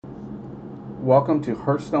Welcome to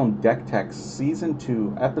Hearthstone Deck Tech Season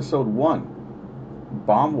 2, Episode 1,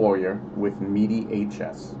 Bomb Warrior with Meaty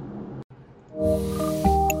HS.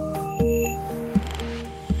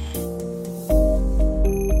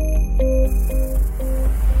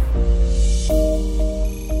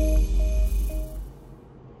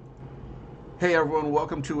 Hey everyone,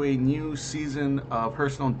 welcome to a new season of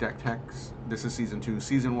Hearthstone Deck Techs. This is Season 2.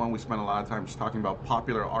 Season 1, we spent a lot of time just talking about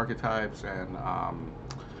popular archetypes and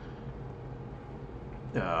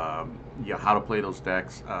how to play those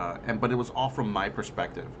decks, but it was all from my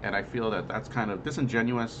perspective, and I feel that that's kind of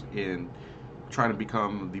disingenuous in trying to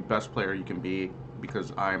become the best player you can be,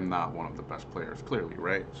 because I'm not one of the best players, clearly,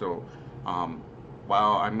 right? So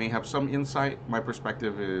while I may have some insight, my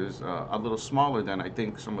perspective is a little smaller than I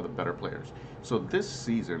think some of the better players. So this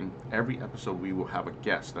season, every episode we will have a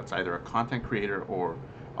guest that's either a content creator or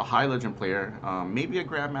a high legend player, maybe a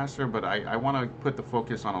grandmaster, but I want to put the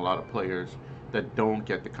focus on a lot of players that don't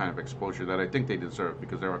get the kind of exposure that I think they deserve,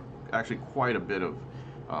 because there are actually quite a bit of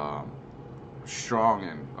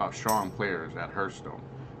strong players at Hearthstone.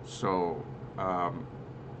 So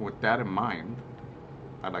with that in mind,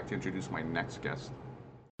 I'd like to introduce my next guest.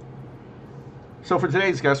 So for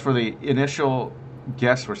today's guest, for the initial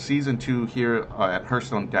guest for Season 2 here at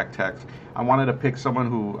Hearthstone Deck Tech, I wanted to pick someone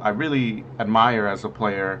who I really admire as a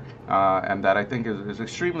player, and that I think is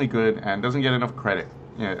extremely good and doesn't get enough credit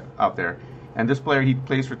out there. And this player, he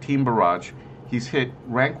plays for Team Barrage. He's hit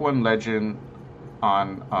rank 1 legend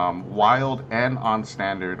on Wild and on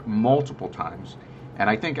Standard multiple times. And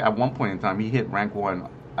I think at one point in time, he hit rank 1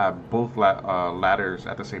 at both ladders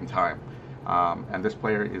at the same time. And this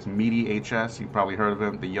player is Meaty HS. You've probably heard of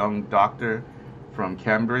him, the young doctor from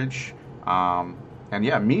Cambridge. And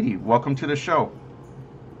yeah, Meaty, welcome to the show.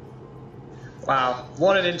 Wow,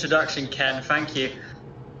 what an introduction, Ken. Thank you.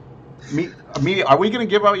 Meaty, are we going to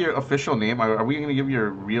give out your official name? Are we going to give your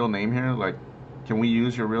real name here? Like, can we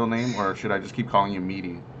use your real name, or should I just keep calling you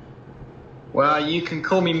Meaty? Well, you can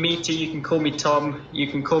call me Meaty, you can call me Tom, you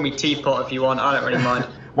can call me Teapot if you want. I don't really mind.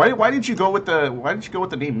 Why did you go with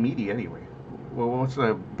the name Meaty anyway? Well, what's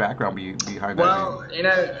the background behind that Well, name? you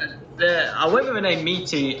know, I went with the name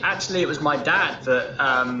Meaty. Actually, it was my dad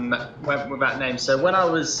that went with that name. So when I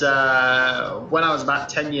was about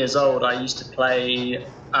 10 years old, I used to play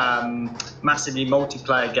massively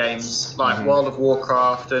multiplayer games like World of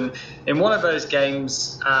Warcraft, and in one of those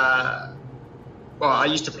games, I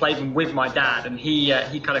used to play them with my dad, and he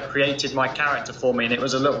kind of created my character for me, and it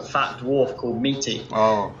was a little fat dwarf called Meaty.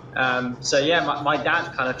 Oh. So yeah, my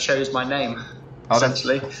dad kind of chose my name.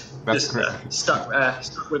 Essentially, that's great. Stuck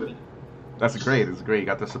with me. That's great. It's great. You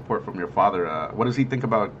got the support from your father. What does he think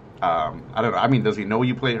about? I don't know. I mean, does he know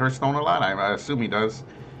you play Hearthstone a lot? I assume he does.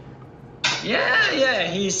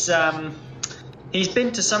 Yeah. He's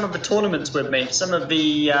been to some of the tournaments with me. Some of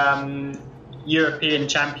the European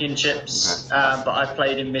Championships that I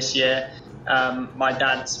played in this year. My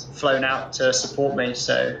dad's flown out to support me.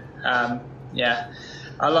 So yeah,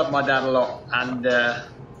 I love my dad a lot, and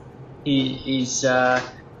he's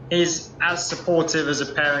as supportive as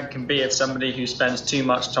a parent can be of somebody who spends too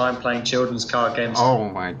much time playing children's card games. Oh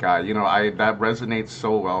my God, that resonates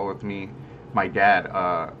so well with me. My dad,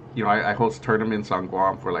 I host tournaments on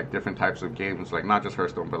Guam for like different types of games, like not just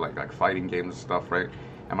Hearthstone, but like fighting games and stuff, right?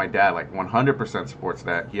 And my dad like 100% supports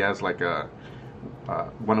that. He has like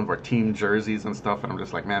one of our team jerseys and stuff, and I'm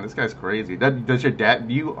just like, man, this guy's crazy. Does your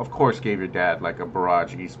dad? You of course gave your dad like a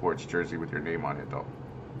Barrage Esports jersey with your name on it, though.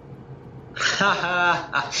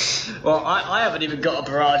 Well, I haven't even got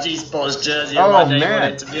a Barrage Esports jersey on my name on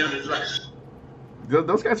it, to be honest.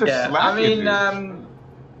 Those guys are slacking. I mean,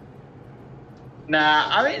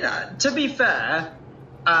 to be fair,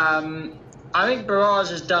 I think Barrage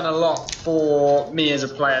has done a lot for me as a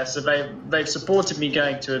player. So they've supported me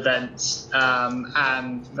going to events,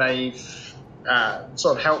 and they've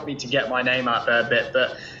sort of helped me to get my name out there a bit.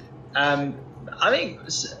 But I think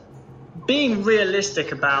being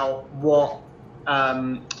realistic about what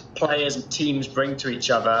players and teams bring to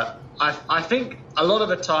each other, I think a lot of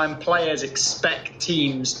the time players expect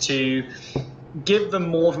teams to give them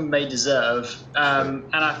more than they deserve, and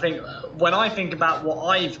I think when I think about what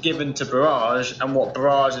I've given to Barrage and what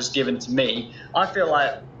Barrage has given to me, I feel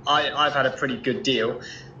like I've had a pretty good deal.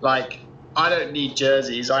 Like, I don't need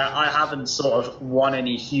jerseys. I haven't sort of won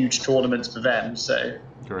any huge tournaments for them, so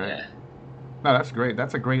correct. Yeah. No, that's great.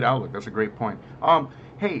 That's a great outlook. That's a great point.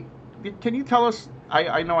 Hey, can you tell us?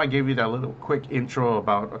 I know I gave you that little quick intro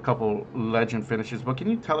about a couple legend finishes, but can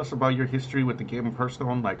you tell us about your history with the game of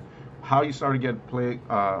Hearthstone? Like, how you started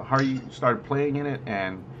playing in it,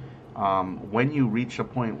 and when you reached a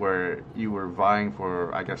point where you were vying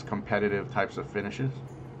for, I guess, competitive types of finishes?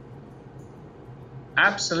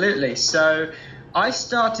 Absolutely. So I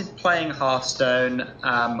started playing Hearthstone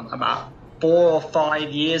about 4 or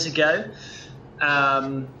 5 years ago.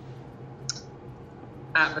 Um,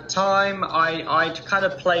 at the time, I'd kind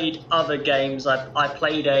of played other games. I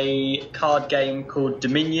played a card game called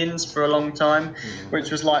Dominions for a long time,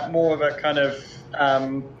 which was like more of a kind of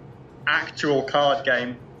actual card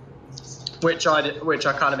game, which I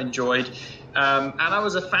kind of enjoyed. And I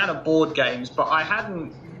was a fan of board games, but I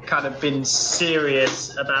hadn't kind of been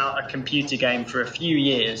serious about a computer game for a few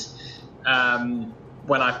years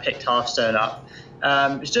when I picked Hearthstone up.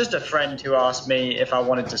 It's just a friend who asked me if I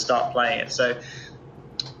wanted to start playing it. So,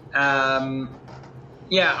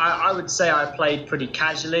 yeah, I would say I played pretty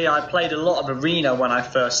casually. I played a lot of Arena when I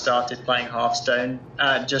first started playing Hearthstone,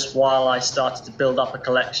 just while I started to build up a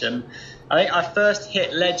collection. I think I first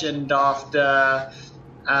hit Legend after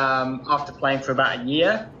playing for about a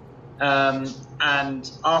year.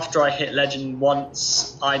 And after I hit Legend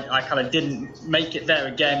once, I kind of didn't make it there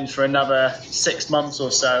again for another 6 months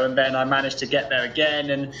or so, and then I managed to get there again.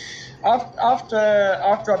 And after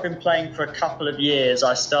I've been playing for a couple of years,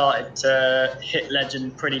 I started to hit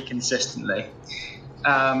Legend pretty consistently.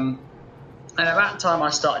 And at that time, I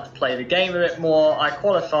started to play the game a bit more. I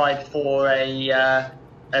qualified for a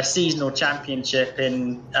seasonal championship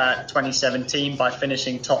in 2017 by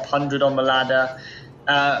finishing top 100 on the ladder.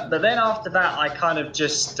 But then after that, I kind of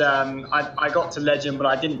just I got to Legend, but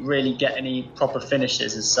I didn't really get any proper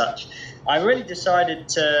finishes as such. I really decided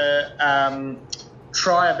to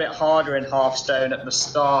try a bit harder in Hearthstone at the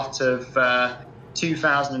start of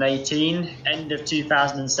 2018, end of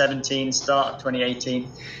 2017, start of 2018.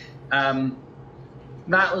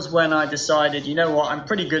 That was when I decided, you know what, I'm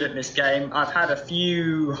pretty good at this game. I've had a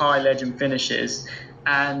few high Legend finishes.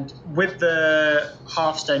 And with the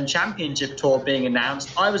Hearthstone Championship Tour being announced,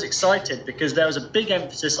 I was excited because there was a big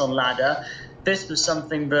emphasis on ladder. This was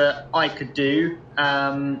something that I could do.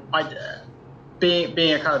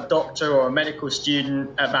 Being a kind of doctor or a medical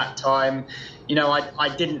student at that time, you know, I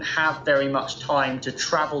didn't have very much time to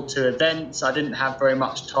travel to events. I didn't have very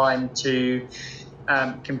much time to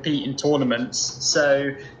compete in tournaments.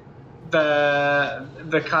 So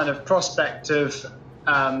the kind of prospect of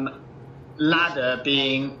ladder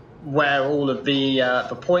being where all of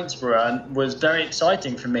the points were earned was very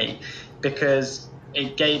exciting for me, because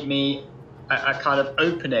it gave me a kind of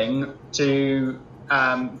opening to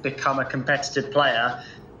become a competitive player.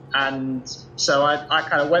 And so I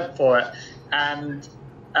kind of went for it. And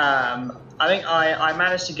I think I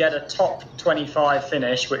managed to get a top 25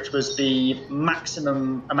 finish, which was the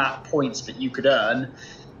maximum amount of points that you could earn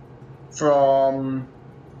from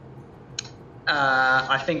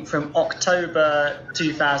I think from October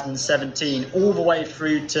 2017 all the way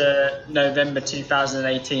through to November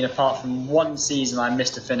 2018, apart from one season I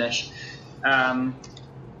missed a finish. But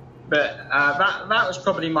that was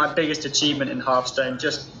probably my biggest achievement in Hearthstone,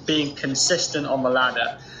 just being consistent on the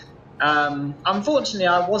ladder. Unfortunately,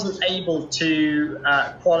 I wasn't able to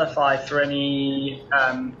qualify for any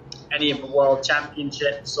of the World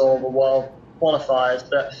Championships or the World Qualifiers,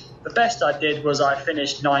 but the best I did was I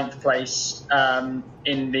finished 9th place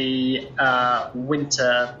in the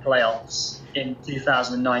winter playoffs in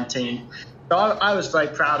 2019. So I was very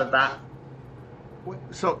proud of that.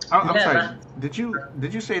 So I'm sorry. Did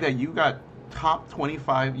you say that you got top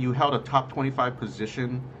 25? You held a top 25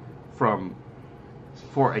 position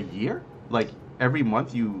for a year? Like every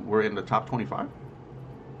month you were in the top 25?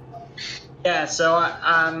 Yeah. So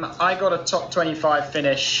I got a top 25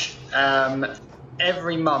 finish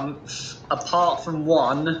every month, apart from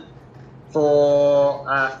one, for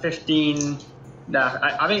 15. No,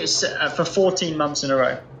 I think it's for 14 months in a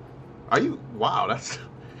row. Are you? Wow, that's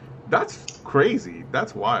crazy.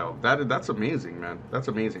 That's wild. That's amazing, man. That's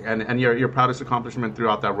amazing. And your proudest accomplishment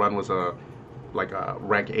throughout that run was a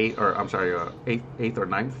rank 8, or I'm sorry, 8th or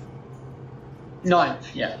 9th?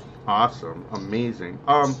 9th, yeah. Awesome, amazing.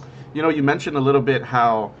 You know, you mentioned a little bit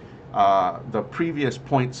how the previous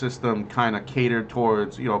point system kind of catered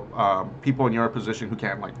towards, you know, people in your position who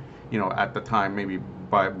can't, like, you know, at the time, maybe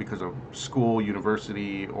because of school,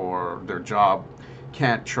 university, or their job,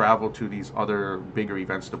 can't travel to these other bigger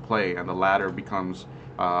events to play, and the ladder becomes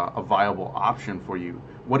a viable option for you.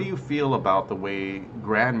 What do you feel about the way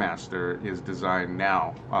Grandmaster is designed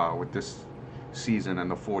now with this season and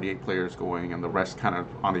the 48 players going and the rest kind of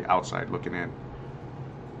on the outside looking in?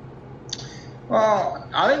 Well,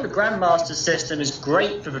 I think the Grandmaster system is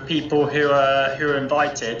great for the people who are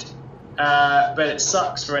invited, but it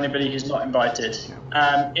sucks for anybody who's not invited.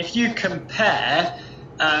 If you compare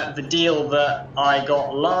the deal that I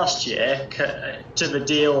got last year to the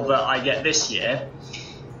deal that I get this year.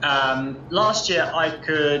 Last year I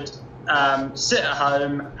could sit at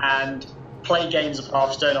home and play games of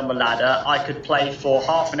Hearthstone on the ladder. I could play for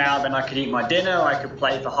half an hour, then I could eat my dinner. I could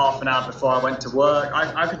play for half an hour before I went to work.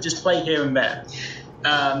 I could just play here and there.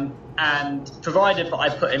 And provided that I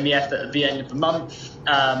put in the effort at the end of the month,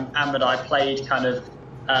 and that I played kind of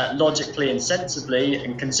logically and sensibly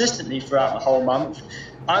and consistently throughout the whole month,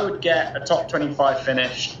 I would get a top 25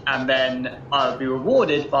 finish, and then I would be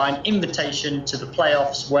rewarded by an invitation to the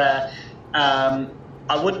playoffs where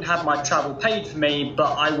I wouldn't have my travel paid for me,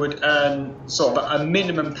 but I would earn sort of a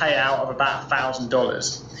minimum payout of about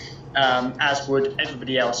 $1,000, as would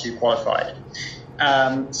everybody else who qualified.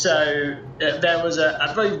 So there was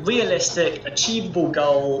a very realistic, achievable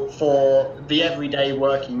goal for the everyday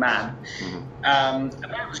working man, and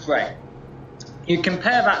that was great. You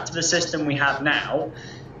compare that to the system we have now.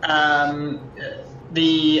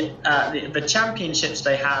 The championships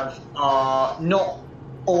they have are not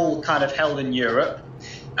all kind of held in Europe.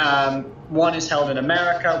 One is held in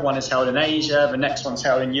America, one is held in Asia, the next one's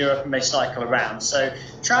held in Europe, and they cycle around. So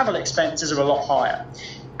travel expenses are a lot higher.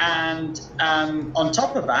 And on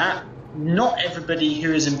top of that, not everybody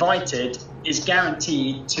who is invited is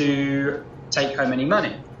guaranteed to take home any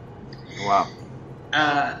money. Wow.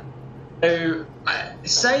 So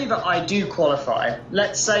say that I do qualify.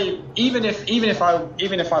 Let's say even if I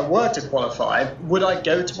were to qualify, would I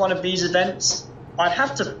go to one of these events? I'd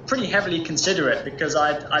have to pretty heavily consider it, because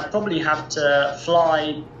I'd probably have to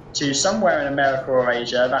fly to somewhere in America or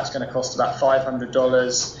Asia. That's going to cost about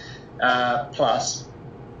 $500 plus.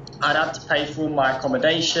 I'd have to pay for all my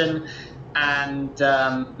accommodation, and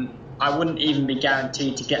I wouldn't even be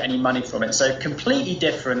guaranteed to get any money from it. So completely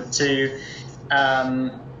different to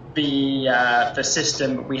the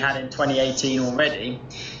system that we had in 2018 already.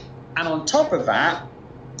 And on top of that,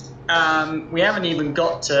 we haven't even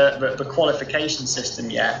got to the qualification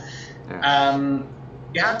system yet. Yeah.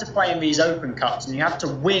 You have to play in these Open Cups, and you have to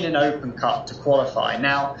win an Open Cup to qualify.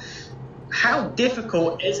 Now, how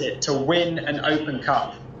difficult is it to win an Open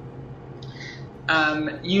Cup?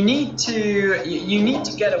 You need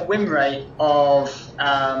to get a win rate of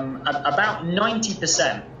about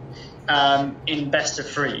 90% in best of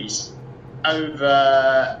threes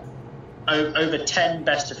over 10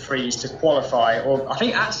 best of threes to qualify, or I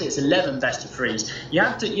think actually it's 11 best of threes. You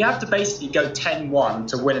have to basically go 10-1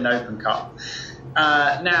 to win an Open Cup.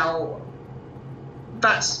 Now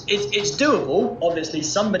it's doable. Obviously,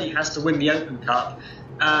 somebody has to win the Open Cup,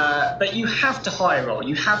 but you have to high roll.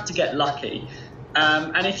 You have to get lucky.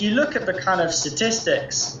 And if you look at the kind of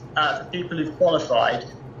statistics for people who've qualified,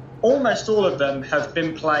 almost all of them have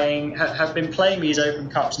been playing these Open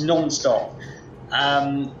Cups non-stop.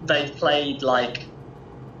 They've played like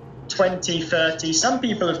 20, 30. Some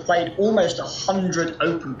people have played almost 100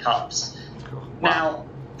 Open Cups. Wow. Now,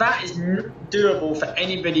 that is not doable for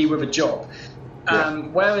anybody with a job.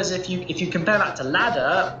 Whereas if you compare that to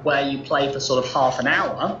ladder, where you play for sort of half an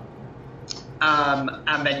hour,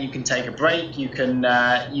 and then you can take a break, you can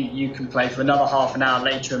play for another half an hour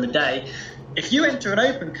later in the day. If you enter an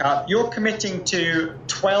Open Cup, you're committing to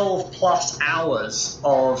 12 plus hours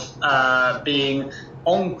of being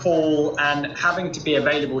on call and having to be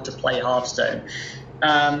available to play Hearthstone.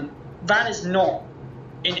 That is not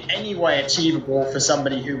in any way achievable for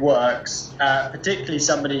somebody who works, particularly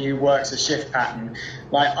somebody who works a shift pattern.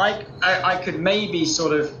 Like I could maybe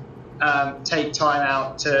sort of take time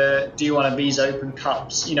out to do one of these Open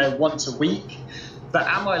Cups, once a week. But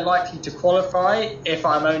am I likely to qualify if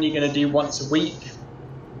I'm only going to do once a week?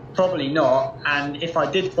 Probably not. And if I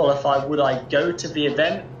did qualify, would I go to the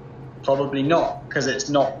event? Probably not, because it's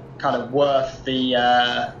not kind of worth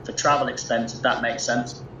the travel expense, if that makes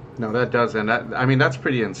sense. No, that does, and that's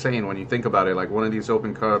pretty insane when you think about it. Like one of these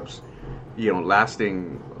Open Cups,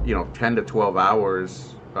 lasting 10 to 12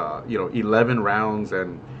 hours, 11 rounds,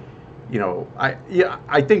 and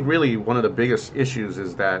I think really one of the biggest issues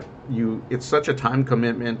is that it's such a time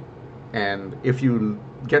commitment, and if you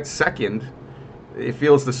get second, it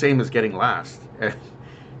feels the same as getting last.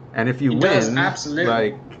 And if you win,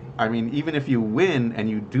 absolutely. Even if you win and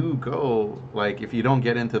you do go, if you don't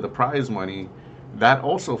get into the prize money, that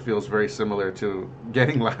also feels very similar to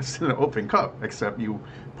getting last in an Open Cup, except you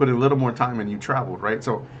put a little more time and you traveled, right?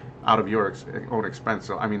 So out of your own expense.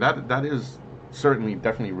 So that is certainly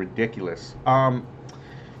definitely ridiculous.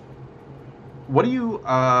 What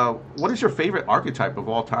is your favorite archetype of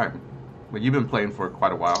all time? You've been playing for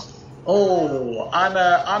quite a while. Oh,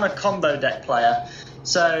 I'm a combo deck player.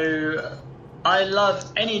 So I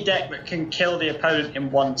love any deck that can kill the opponent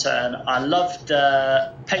in one turn. I loved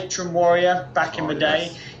Patron Warrior back in the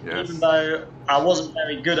day, even though I wasn't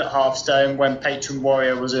very good at Hearthstone when Patron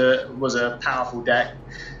Warrior was a powerful deck.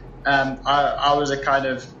 I was a kind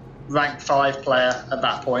of rank 5 player at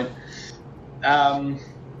that point. And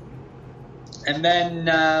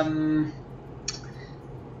then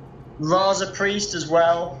Raza Priest as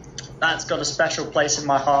well. That's got a special place in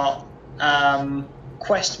my heart.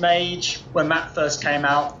 Quest Mage, when that first came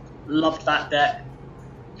out, loved that deck.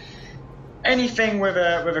 Anything with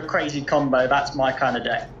a crazy combo, that's my kind of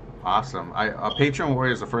deck. Awesome. Patron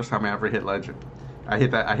Warrior is the first time I ever hit Legend. I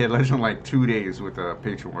hit Legend in like 2 days with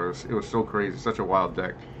Patron Warrior. It was so crazy, such a wild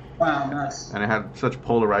deck. Wow, nice. And it had such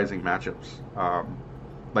polarizing matchups.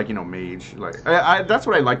 Like, you know, Mage. Like that's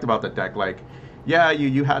what I liked about the deck. Like, yeah,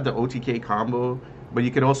 you had the OTK combo, but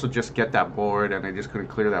you could also just get that board, and they just couldn't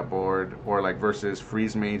clear that board. Or like versus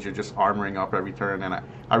Freeze Mage, you're just armoring up every turn. And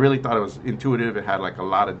I really thought it was intuitive. It had like a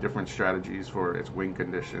lot of different strategies for its win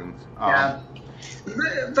conditions. Yeah.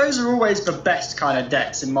 Those are always the best kind of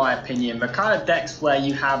decks, in my opinion. The kind of decks where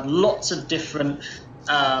you have lots of different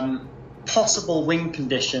possible win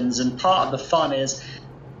conditions, and part of the fun is,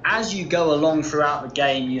 as you go along throughout the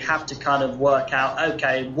game, you have to kind of work out,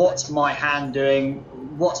 okay, what's my hand doing,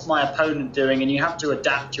 what's my opponent doing, and you have to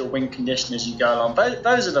adapt your win condition as you go along.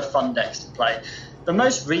 Those are the fun decks to play. The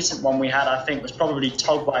most recent one we had, I think, was probably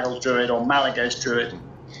Togwaggle Druid or Malygos Druid.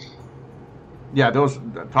 Yeah,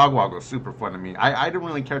 Togwaggle was super fun to me. I didn't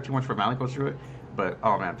really care too much for Malygos Druid, but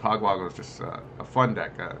oh man, Togwaggle was just a fun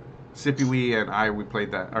deck. Sipiwi and we played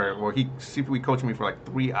that, Sipiwi coached me for like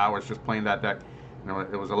 3 hours just playing that deck. You know,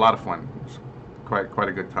 it was a lot of fun. It was quite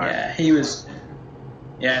a good time. Yeah,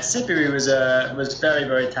 Sipiwi was very,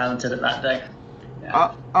 very talented at that deck.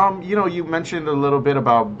 Yeah. You know, you mentioned a little bit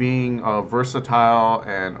about being versatile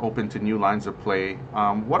and open to new lines of play.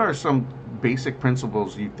 What are some basic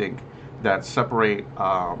principles you think that separate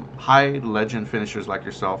high Legend finishers like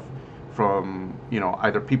yourself from, you know,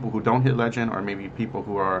 either people who don't hit Legend or maybe people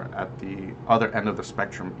who are at the other end of the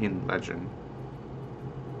spectrum in Legend?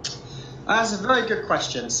 That's a very good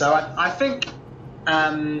question. So I think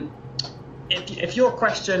if your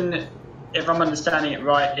question, if I'm understanding it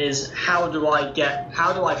right, is how do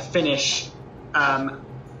I finish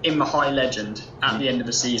in the high Legend at the end of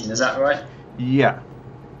the season? Is that right? Yeah.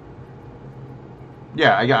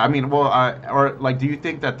 I mean, well, or like, do you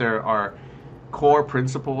think that there are core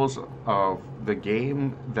principles of the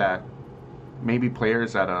game that maybe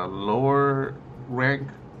players at a lower rank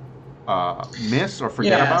miss or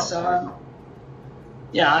forget about?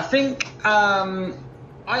 I think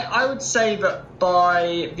I would say that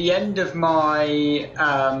by the end of my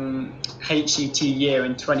HCT year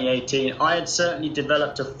in 2018, I had certainly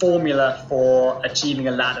developed a formula for achieving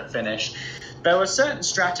a ladder finish. There were certain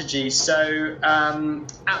strategies. So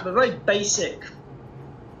at the very basic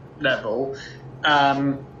level,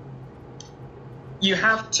 you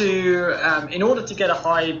have to, in order to get a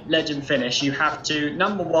high Legend finish, you have to,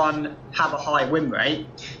 number one, have a high win rate,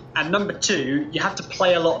 and number two, you have to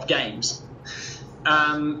play a lot of games.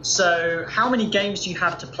 So how many games do you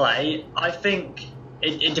have to play? I think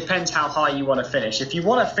it depends how high you want to finish. If you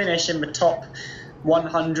want to finish in the top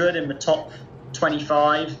 100, in the top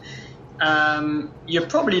 25, you're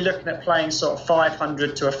probably looking at playing sort of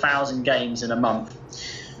 500 to 1,000 games in a month.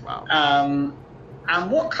 Wow.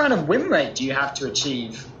 And what kind of win rate do you have to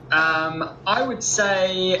achieve? I would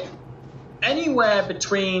say anywhere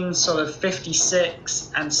between sort of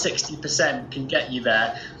 56 and 60% can get you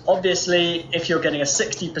there. Obviously, if you're getting a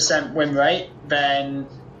 60% win rate, then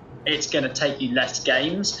it's going to take you less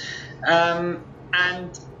games. And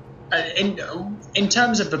in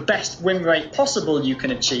terms of the best win rate possible you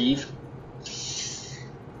can achieve,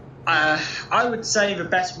 I would say the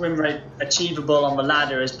best win rate achievable on the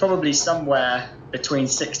ladder is probably somewhere between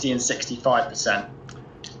 60 and 65%.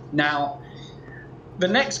 Now, the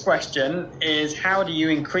next question is, how do you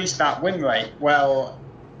increase that win rate? Well,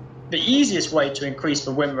 the easiest way to increase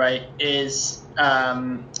the win rate is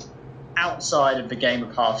outside of the game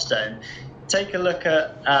of Hearthstone. Take a look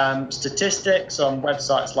at statistics on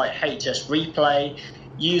websites like HS Replay.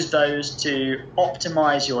 Use those to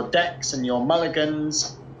optimize your decks and your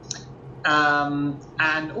mulligans.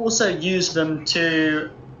 And also use them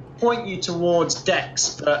to point you towards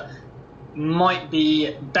decks that might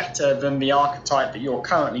be better than the archetype that you're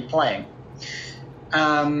currently playing.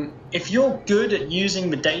 If you're good at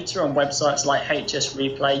using the data on websites like HS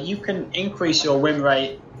Replay, you can increase your win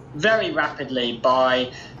rate very rapidly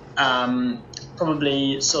by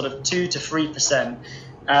probably sort of 2 to 3%.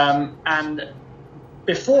 And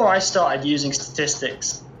before I started using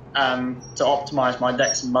statistics, to optimize my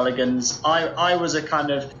decks and mulligans. I was a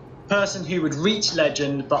kind of person who would reach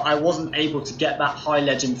legend, but I wasn't able to get that high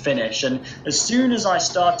legend finish. And as soon as I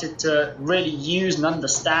started to really use and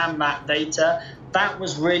understand that data, that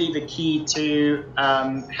was really the key to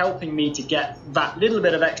helping me to get that little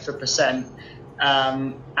bit of extra percent.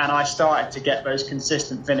 And I started to get those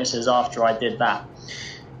consistent finishes after I did that.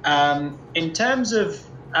 In terms of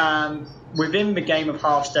within the game of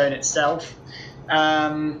Hearthstone itself,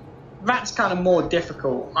 that's kind of more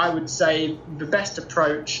difficult. I would say the best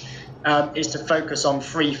approach is to focus on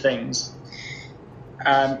three things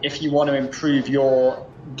if you want to improve your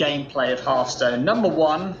gameplay of Hearthstone. Number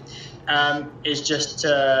one is just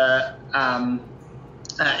to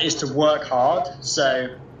work hard.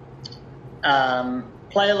 So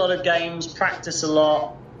play a lot of games, practice a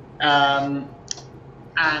lot,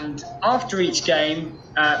 and after each game,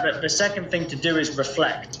 the second thing to do is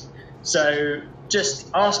reflect. So just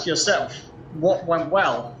ask yourself, what went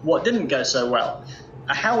well? What didn't go so well?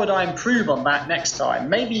 How would I improve on that next time?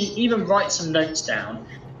 Maybe even write some notes down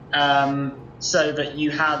so that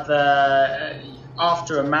you have,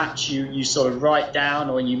 after a match, you sort of write down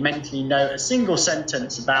or you mentally note a single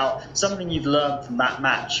sentence about something you've learned from that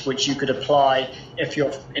match, which you could apply if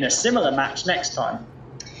you're in a similar match next time.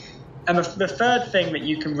 And the third thing that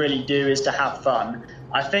you can really do is to have fun.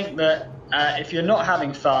 I think that if you're not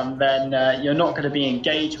having fun, then you're not going to be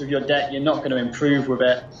engaged with your deck, you're not going to improve with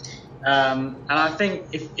it. And I think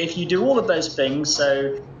if you do all of those things,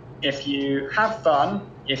 so if you have fun,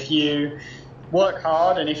 if you work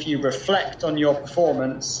hard, and if you reflect on your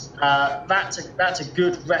performance, that's a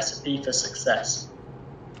good recipe for success.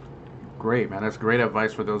 Great, man. That's great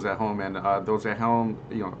advice for those at home. And those at home,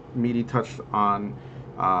 Meaty touched on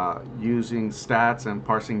using stats and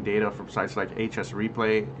parsing data from sites like HS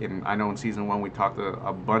Replay. I know in season 1 we talked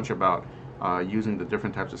a bunch about using the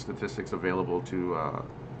different types of statistics available to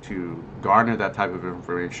garner that type of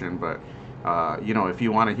information. But if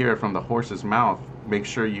you want to hear it from the horse's mouth, make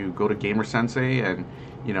sure you go to Gamer Sensei and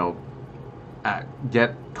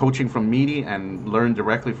get coaching from Meaty and learn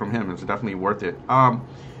directly from him. It's definitely worth it.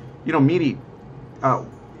 Meaty,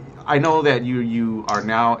 I know that you are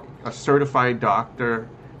now a certified doctor.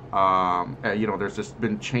 There's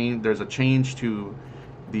a change to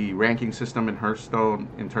the ranking system in Hearthstone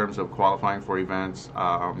in terms of qualifying for events.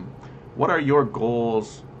 What are your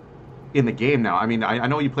goals in the game now? I mean, I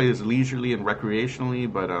know you play this leisurely and recreationally,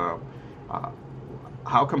 but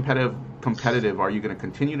how competitive are you going to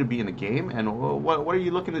continue to be in the game, and what are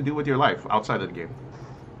you looking to do with your life outside of the game?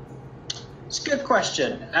 It's a good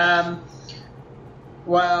question.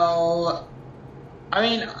 Well, I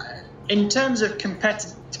mean, in terms of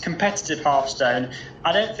competitive Hearthstone,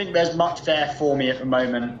 I don't think there's much there for me at the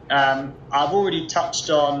moment. I've already touched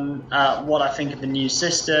on what I think of the new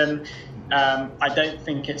system. I don't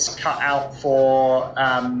think it's cut out for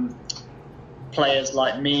players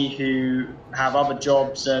like me who have other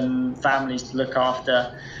jobs and families to look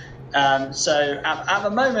after. So at the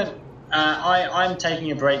moment, I'm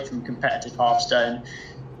taking a break from competitive Hearthstone.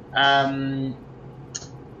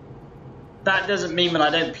 That doesn't mean that I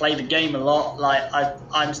don't play the game a lot. Like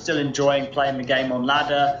I'm still enjoying playing the game on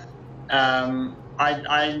ladder.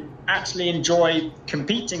 I actually enjoy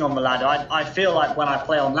competing on the ladder. I feel like when I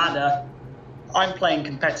play on ladder, I'm playing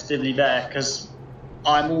competitively there because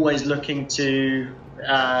I'm always looking to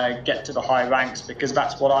get to the high ranks because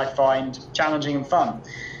that's what I find challenging and fun.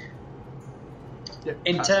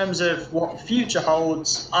 In terms of what the future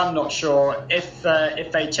holds, I'm not sure. If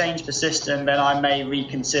they change the system, then I may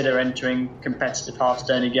reconsider entering competitive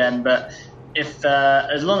Hearthstone again. But if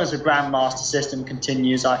as long as the Grandmaster system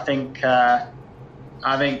continues, I think I'm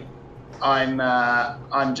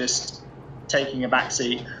just taking a back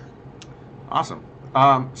seat. Awesome.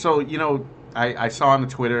 So I saw on the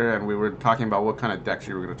Twitter, and we were talking about what kind of decks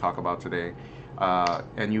you were going to talk about today,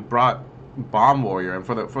 and you brought Bomb Warrior. And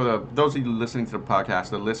for those of you listening to the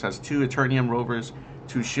podcast, the list has 2 Eternium Rovers,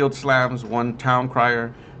 2 Shield Slams, 1 Town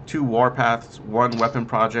Crier, 2 Warpaths, 1 Weapon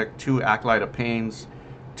Project, 2 Acolyte of Pains,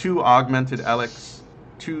 2 Augmented Elix,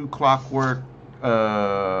 2 Clockwork,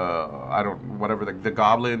 the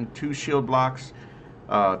Goblin, 2 Shield Blocks,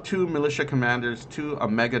 2 Militia Commanders, 2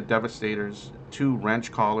 Omega Devastators, 2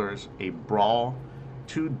 Wrench Callers, a Brawl,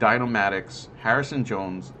 2 Dynomatics, Harrison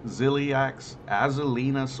Jones, Ziliax,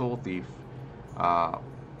 Azalina Soul Thief,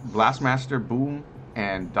 Blastmaster Boom,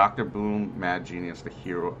 and Dr. Boom, Mad Genius, the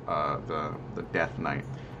hero, the Death Knight.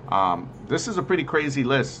 This is a pretty crazy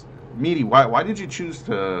list. Meaty, why did you choose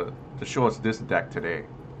to show us this deck today?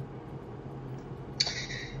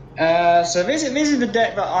 So this is the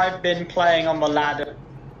deck that I've been playing on the ladder.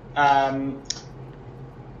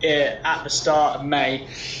 at the start of May,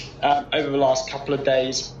 over the last couple of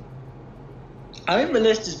days. I think the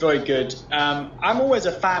list is very good. I'm always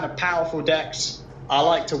a fan of powerful decks. I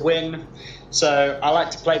like to win, so I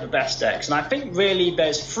like to play the best decks. And I think really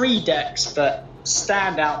there's 3 decks that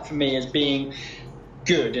stand out for me as being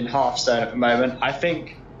good in Hearthstone at the moment. I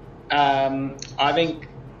think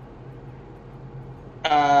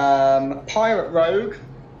Pirate Rogue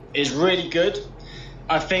is really good.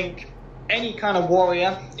 I think any kind of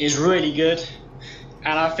warrior is really good.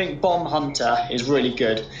 And I think Bomb Hunter is really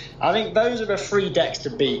good. I think those are the 3 decks to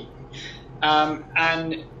beat.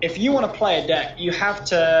 And if you want to play a deck, you have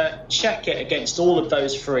to check it against all of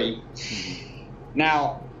those 3.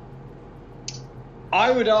 Now, I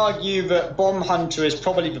would argue that Bomb Hunter is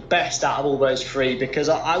probably the best out of all those 3, because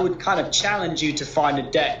I would kind of challenge you to find a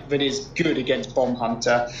deck that is good against Bomb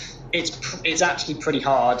Hunter. It's actually pretty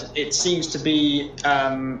hard. It seems to be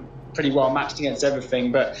pretty well matched against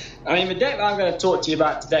everything. But I mean, the deck that I'm going to talk to you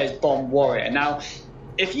about today is Bomb Warrior. Now,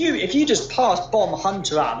 if you just pass Bomb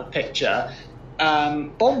Hunter out of the picture,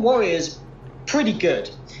 Bomb Warrior is pretty good.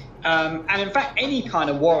 And in fact, any kind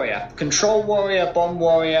of warrior, Control Warrior, Bomb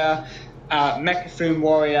Warrior, Mechafoon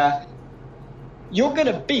Warrior, you're going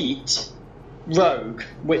to beat Rogue,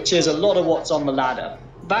 which is a lot of what's on the ladder.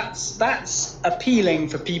 That's appealing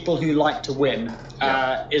for people who like to win,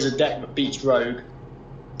 is a deck that beats Rogue.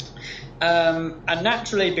 And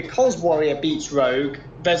naturally, because Warrior beats Rogue,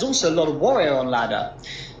 there's also a lot of Warrior on ladder.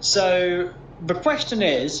 So the question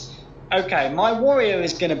is, okay, my Warrior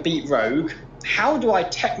is going to beat Rogue. How do I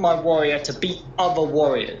tech my Warrior to beat other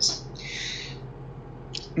Warriors?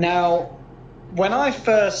 Now, when I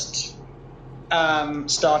first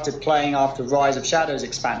started playing after Rise of Shadows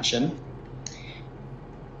expansion,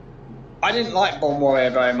 I didn't like Bomb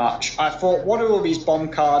Warrior very much. I thought, what are all these bomb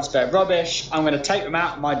cards? They're rubbish. I'm going to take them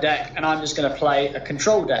out of my deck, and I'm just going to play a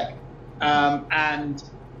control deck. And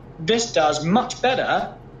this does much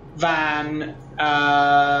better than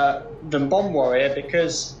Bomb Warrior,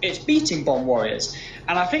 because it's beating Bomb Warriors.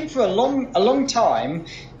 And I think for a long time,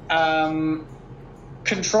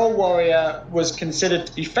 Control Warrior was considered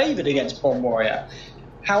to be favoured against Bomb Warrior.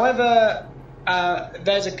 However,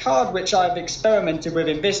 there's a card which I've experimented with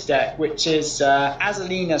in this deck, which is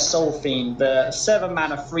Azalina Soul Fiend, the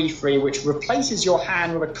 7-mana 3/3, which replaces your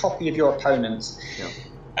hand with a copy of your opponent's. Yep.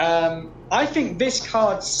 I think this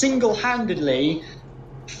card single-handedly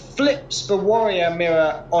flips the Warrior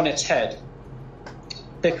mirror on its head,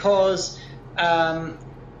 because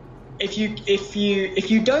if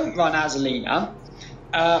you don't run Azalina,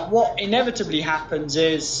 what inevitably happens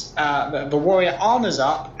is the Warrior armors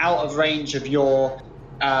up out of range of your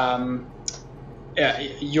kind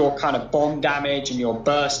of bomb damage and your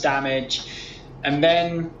burst damage, and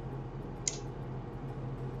then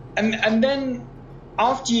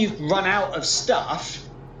after you've run out of stuff,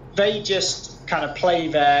 they just kind of play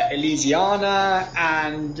their Elysiana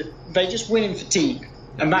and they just win in fatigue,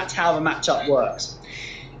 and that's how the matchup works.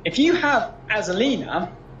 If you have Azalina,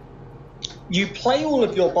 you play all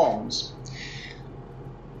of your bombs.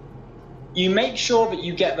 You make sure that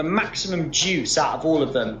you get the maximum juice out of all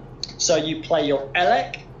of them. So you play your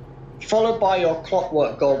Elec, followed by your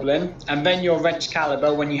Clockwork Goblin, and then your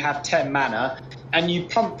Wrenchcalibur when you have 10 mana, and you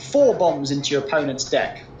pump 4 bombs into your opponent's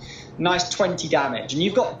deck. Nice 20 damage. And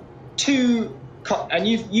you've got 2, and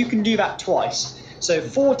you can do that twice. So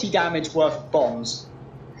 40 damage worth of bombs.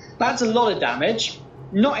 That's a lot of damage.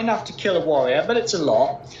 Not enough to kill a warrior, but it's a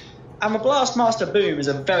lot. And the Blastmaster Boom is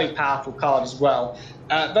a very powerful card as well.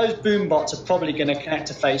 Those boom bots are probably going to connect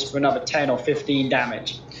to face for another 10 or 15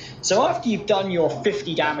 damage. So after you've done your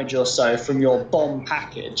 50 damage or so from your bomb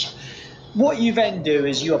package, what you then do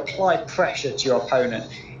is you apply pressure to your opponent.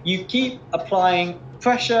 You keep applying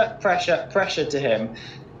pressure, pressure, pressure to him.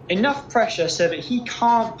 Enough pressure so that he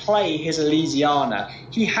can't play his Elysiana.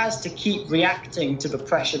 He has to keep reacting to the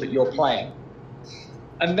pressure that you're playing.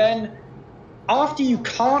 And then, after you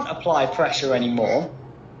can't apply pressure anymore,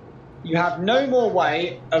 you have no more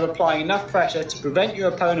way of applying enough pressure to prevent your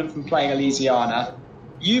opponent from playing Elysiana.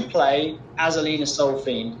 You play Azalina Soul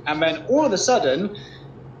Fiend, and then all of a sudden,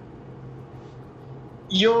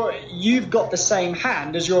 you've got the same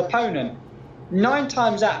hand as your opponent. 9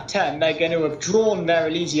 times out of 10, they're going to have drawn their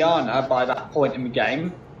Elysiana by that point in the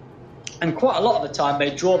game, and quite a lot of the time,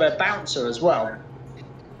 they draw their bouncer as well.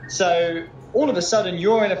 So all of a sudden,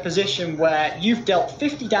 you're in a position where you've dealt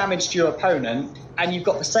 50 damage to your opponent, and you've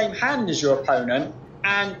got the same hand as your opponent,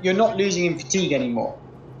 and you're not losing in fatigue anymore.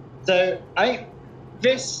 So I think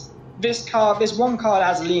this one card,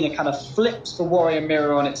 Azalina, kind of flips the Warrior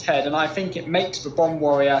mirror on its head, and I think it makes the Bomb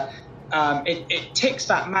Warrior it ticks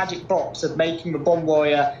that magic box of making the Bomb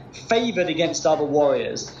Warrior favoured against other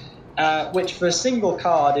warriors, which for a single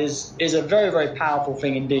card is a very, very powerful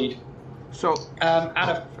thing indeed. So, and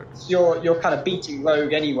of course, you're kind of beating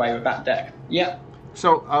Rogue anyway with that deck. Yeah.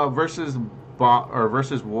 So versus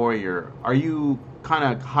Warrior, are you kind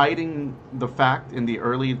of hiding the fact in the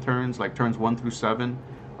early turns, like turns 1 through 7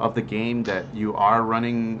 of the game, that you are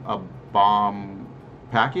running a bomb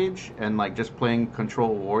package and like just playing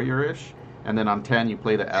control warrior-ish, and then on 10 you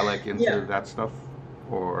play the Elec into that stuff?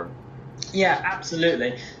 Or yeah,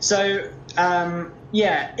 absolutely. So in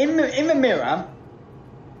the mirror,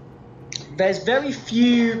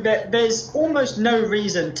 there's almost no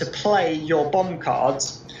reason to play your bomb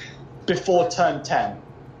cards before turn 10.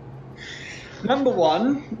 Number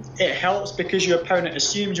one, it helps because your opponent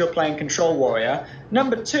assumes you're playing Control Warrior.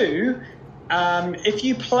 Number two, if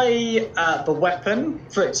you play the weapon,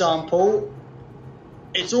 for example,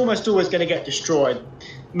 it's almost always going to get destroyed.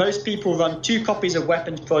 Most people run 2 copies of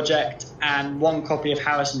Weapons Project and 1 copy of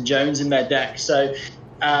Harrison Jones in their deck. So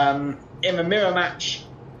in a mirror match,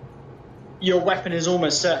 your weapon is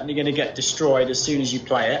almost certainly going to get destroyed as soon as you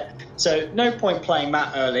play it. So no point playing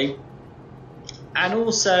that early. And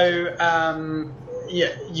also,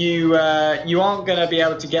 you aren't going to be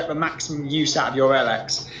able to get the maximum use out of your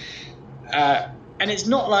Elecs. And it's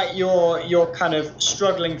not like you're kind of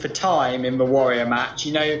struggling for time in the Warrior match.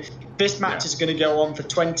 You know, this match is going to go on for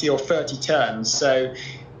 20 or 30 turns. So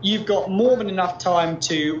you've got more than enough time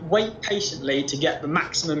to wait patiently to get the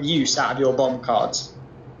maximum use out of your bomb cards.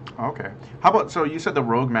 Okay. How about, so you said the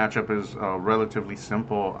Rogue matchup is relatively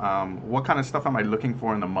simple. What kind of stuff am I looking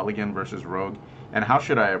for in the Mulligan versus Rogue? And how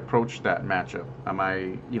should I approach that matchup? Am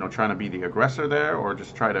I, trying to be the aggressor there, or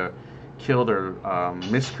just try to kill their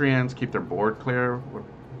miscreants, keep their board clear?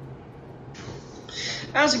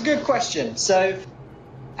 That's a good question. So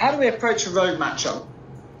how do we approach a Rogue matchup?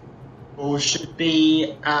 Or should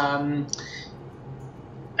be...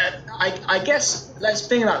 I guess let's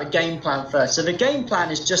think about the game plan first. So the game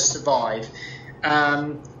plan is just survive.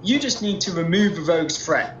 You just need to remove the Rogue's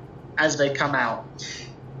threat as they come out.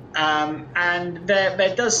 And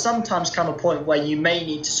there does sometimes come a point where you may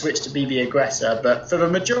need to switch to be the aggressor, but for the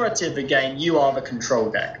majority of the game, you are the control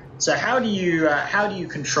deck. So how do you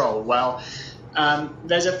control? Well,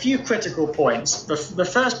 there's a few critical points. The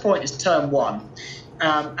first point is turn 1.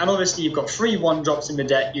 And obviously you've got 3 1-drops in the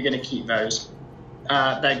deck, you're going to keep those.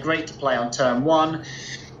 They're great to play on turn 1.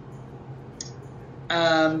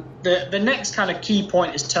 The next kind of key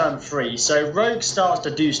point is turn 3. So Rogue starts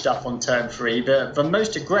to do stuff on turn 3. The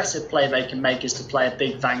most aggressive play they can make is to play a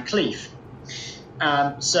big Van Cleef.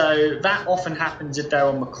 So that often happens if they're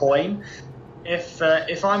on the coin.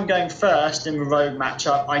 If I'm going first in the Rogue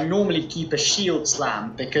matchup, I normally keep a Shield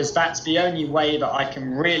Slam, because that's the only way that I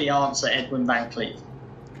can really answer Edwin Van Cleef.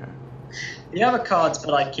 The other cards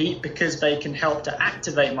that I keep, because they can help to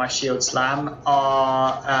activate my Shield Slam,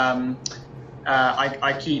 are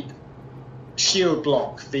I keep Shield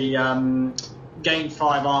Block, the gain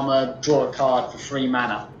 5 armor, draw a card for 3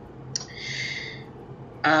 mana.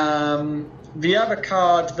 The other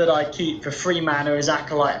card that I keep for 3 mana is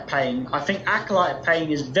Acolyte of Pain. I think Acolyte of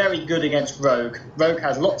Pain is very good against Rogue. Rogue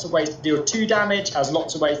has lots of ways to deal 2 damage, has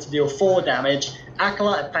lots of ways to deal 4 damage.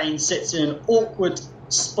 Acolyte of Pain sits in an awkward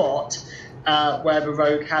spot where the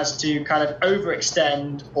Rogue has to kind of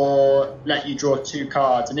overextend or let you draw 2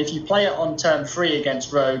 cards. And if you play it on turn 3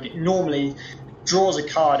 against Rogue, it normally draws a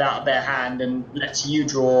card out of their hand and lets you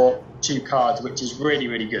draw 2 cards, which is really,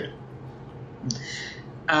 really good.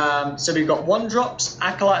 So we've got 1-drops,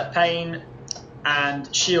 Acolyte of Pain,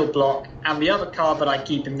 and Shield Block. And the other card that I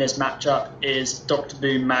keep in this matchup is Dr.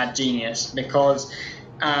 Boom Mad Genius, because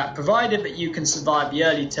provided that you can survive the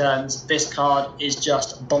early turns, this card is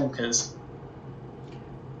just bonkers.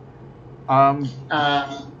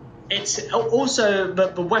 It's also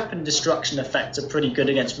the weapon destruction effects are pretty good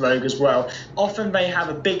against Rogue as well. Often they have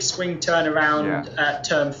a big swing turnaround at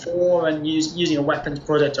turn 4, and using a weapons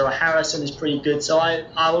project or a Harrison is pretty good. So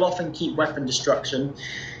I will often keep weapon destruction,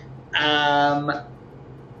 and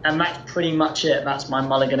that's pretty much it. That's my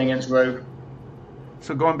mulligan against Rogue.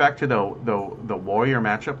 So going back to the Warrior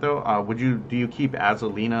matchup, though, do you keep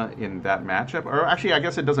Azalina in that matchup? Or actually, I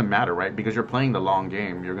guess it doesn't matter, right? Because you're playing the long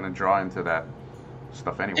game. You're going to draw into that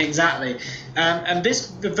stuff anyway. Exactly. And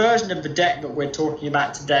the version of the deck that we're talking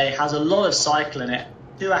about today has a lot of cycle in it.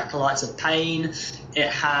 2 Acolytes of Pain. It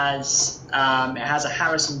has a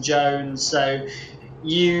Harrison Jones. So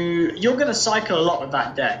you're going to cycle a lot with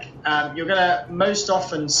that deck. You're going to most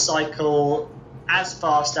often cycle as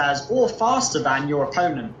fast as or faster than your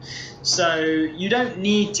opponent. So you don't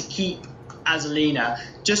need to keep Azalina,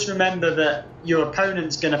 just remember that your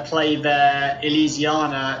opponent's going to play their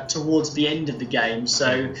Elysiana towards the end of the game.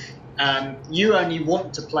 So you only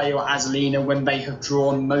want to play your Azalina when they have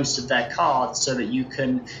drawn most of their cards, so that you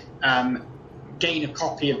can gain a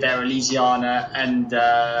copy of their Elysiana and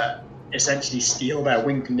essentially steal their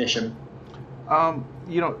win condition.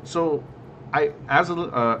 So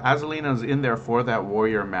Azalina's in there for that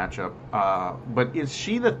warrior matchup, but is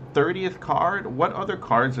she the 30th card? What other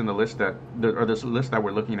cards in the list this list that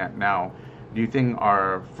we're looking at now do you think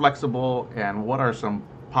are flexible, and what are some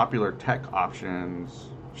popular tech options?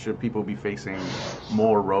 Should people be facing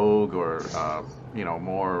more rogue or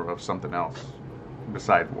more of something else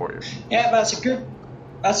besides warrior? Yeah, that's a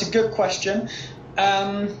good question.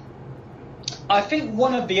 I think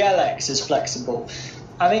one of the Eleks is flexible.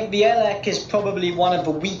 I think the Elek is probably one of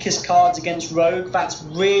the weakest cards against Rogue. That's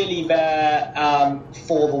really there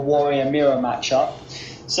for the Warrior Mirror matchup.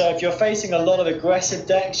 So if you're facing a lot of aggressive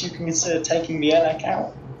decks, you can consider taking the Elek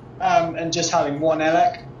out and just having one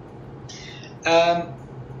Elek.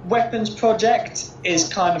 Weapons Project is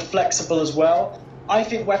kind of flexible as well. I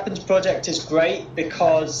think Weapons Project is great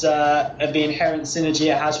because of the inherent synergy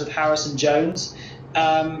it has with Harrison Jones.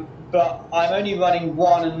 But I'm only running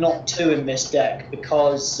 1 and not 2 in this deck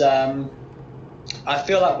because I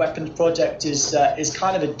feel like Weapons Project is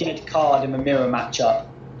kind of a dead card in the mirror matchup.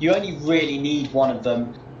 You only really need one of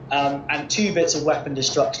them, and 2 bits of weapon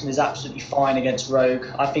destruction is absolutely fine against Rogue.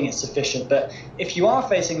 I think it's sufficient. But if you are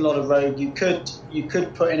facing a lot of Rogue, you could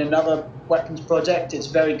put in another Weapons Project. It's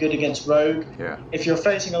very good against Rogue. Yeah. If you're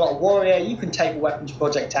facing a lot of Warrior, you can take Weapons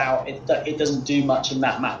Project out. It doesn't do much in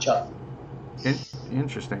that matchup.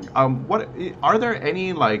 Interesting. What are there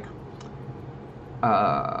any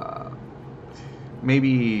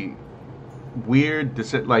maybe weird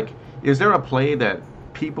is there a play that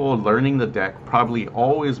people learning the deck probably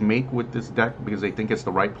always make with this deck because they think it's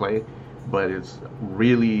the right play, but it's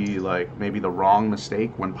really maybe the wrong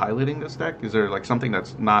mistake when piloting this deck? Is there something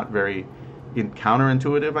that's not very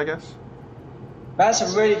counterintuitive, I guess? That's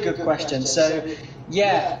a really good question. So,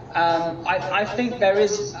 yeah, I think there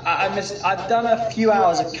is. I've done a few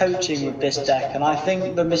hours of coaching with this deck, and I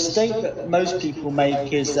think the mistake that most people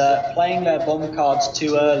make is playing their bomb cards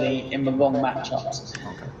too early in the wrong matchups.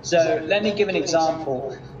 Okay. So, let me give an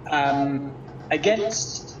example.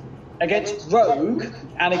 Against Rogue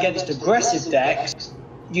and against aggressive decks,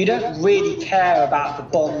 you don't really care about the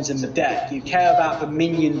bombs in the deck. You care about the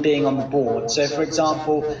minion being on the board. So, for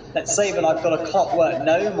example, let's say that I've got a Clockwork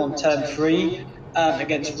Gnome on turn 3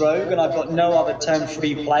 against Rogue, and I've got no other turn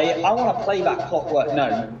 3 play. I want to play that Clockwork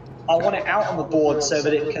Gnome. I want it out on the board so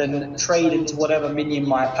that it can trade into whatever minion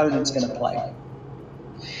my opponent's going to play.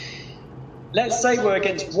 Let's say we're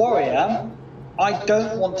against Warrior. I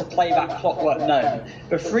don't want to play that Clockwork Gnome.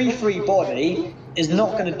 The 3/3 body is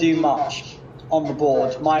not going to do much on the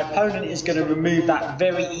board. My opponent is going to remove that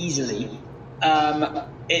very easily.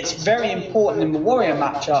 It's very important in the Warrior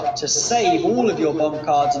matchup to save all of your bomb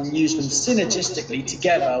cards and use them synergistically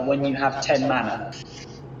together when you have 10 mana.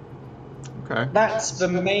 Okay. That's the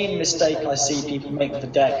main mistake I see people make with the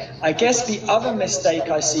deck. I guess the other mistake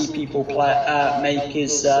I see people make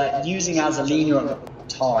is using Azalina at the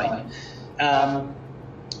time.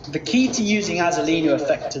 The key to using Azalina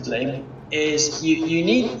effectively is you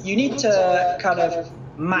need to kind of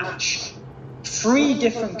match 3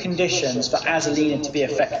 different conditions for Azalina to be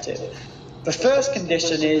effective. The first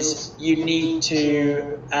condition is you need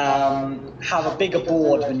to have a bigger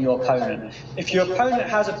board than your opponent. If your opponent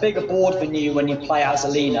has a bigger board than you when you play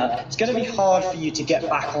Azalina, it's going to be hard for you to get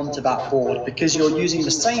back onto that board because you're using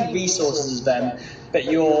the same resources as them, but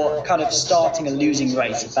you're kind of starting a losing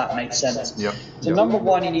race, if that makes sense. Yep. So number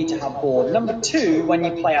 1, you need to have board. Number 2, when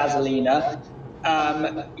you play Azalina,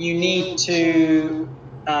 you need to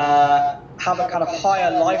have a kind of higher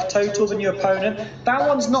life total than your opponent. That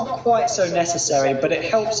one's not quite so necessary, but it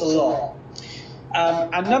helps a lot.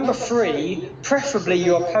 And number 3, preferably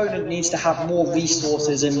your opponent needs to have more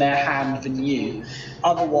resources in their hand than you.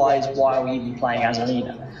 Otherwise, why are we even playing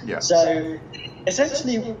Azalina? Yeah. So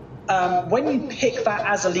essentially, when you pick that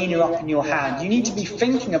Azalina up in your hand, you need to be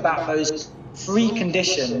thinking about those 3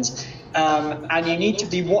 conditions, and you need to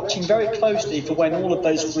be watching very closely for when all of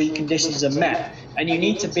those 3 conditions are met, and you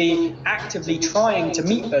need to be actively trying to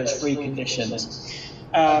meet those 3 conditions.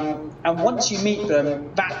 And once you meet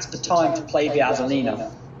them, that's the time to play the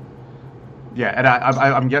Azalina. Yeah, and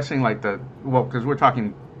I'm guessing because we're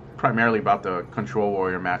talking primarily about the Control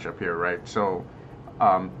Warrior matchup here, right? So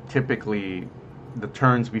typically the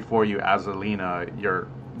turns before you Azalina, you're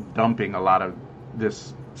dumping a lot of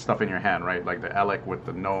this stuff in your hand, right? Like the Elek with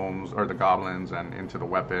the gnomes or the goblins and into the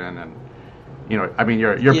weapon, and You know, I mean,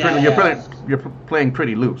 you're playing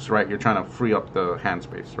pretty loose, right? You're trying to free up the hand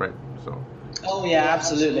space, right? So. Oh yeah,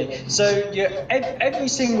 absolutely. So every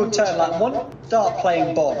single turn, like when you start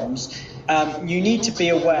playing bombs, you need to be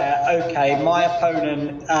aware. Okay, my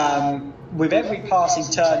opponent, with every passing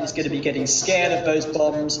turn, is going to be getting scared of those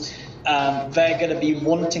bombs. They're going to be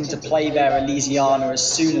wanting to play their Elysiana as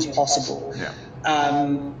soon as possible. Yeah.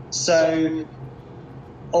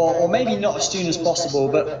 Or maybe not as soon as possible,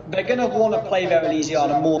 but they're going to want to play their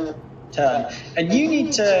Elysiana more turn. And you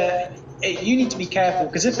need to be careful,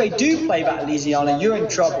 because if they do play that Elysiana, you're in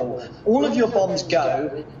trouble. All of your bombs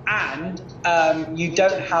go, and you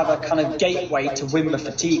don't have a kind of gateway to win the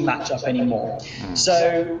fatigue matchup anymore.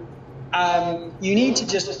 So you need to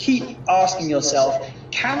just keep asking yourself,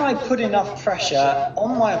 can I put enough pressure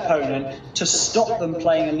on my opponent to stop them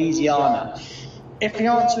playing Elysiana? If the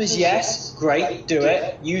answer is yes, great, do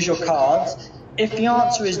it, use your cards. If the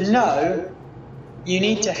answer is no, you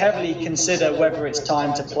need to heavily consider whether it's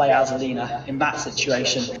time to play Azalina in that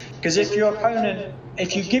situation. Because if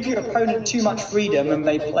you give your opponent too much freedom and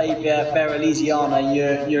they play their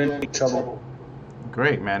Elysiana, you're in big trouble.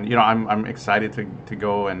 Great, man. You know, I'm excited to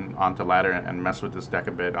go and onto ladder and mess with this deck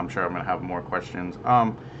a bit. I'm sure I'm gonna have more questions.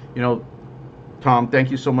 You know, Tom, thank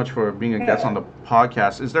you so much for being a guest on the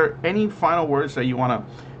podcast. Is there any final words that you want to,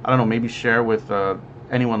 I don't know, maybe share with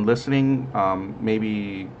anyone listening?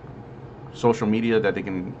 Maybe social media that they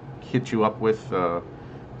can hit you up with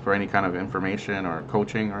for any kind of information or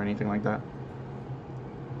coaching or anything like that?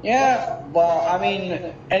 Yeah, well, I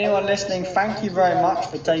mean, anyone listening, thank you very much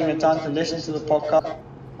for taking the time to listen to the podcast.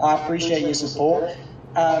 I appreciate your support.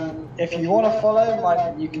 If you want to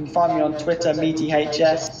follow, you can find me on Twitter,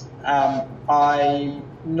 MeatyHS. I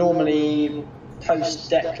normally post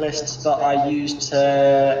deck lists that I use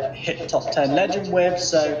to hit top 10 legend with,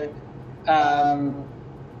 so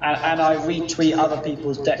and I retweet other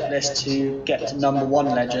people's deck lists to get to number 1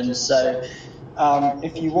 legends. So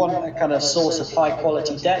if you want a kind of source of high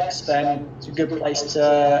quality decks, then it's a good place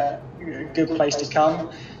to come.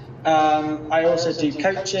 I also do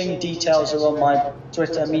coaching. Details are on my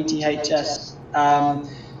Twitter, MeatyHS.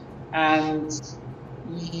 And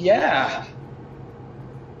yeah.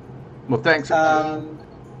 Well, thanks.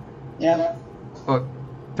 Yeah. Well,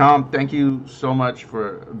 Tom, thank you so much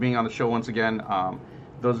for being on the show once again.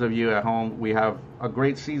 Those of you at home, we have a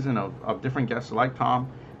great season of different guests like Tom,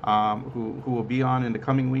 who will be on in the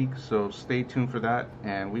coming weeks. So stay tuned for that,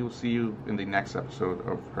 and we will see you in the next episode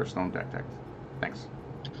of Hearthstone Deck Tech. Thanks.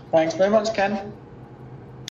 Thanks very much, Ken.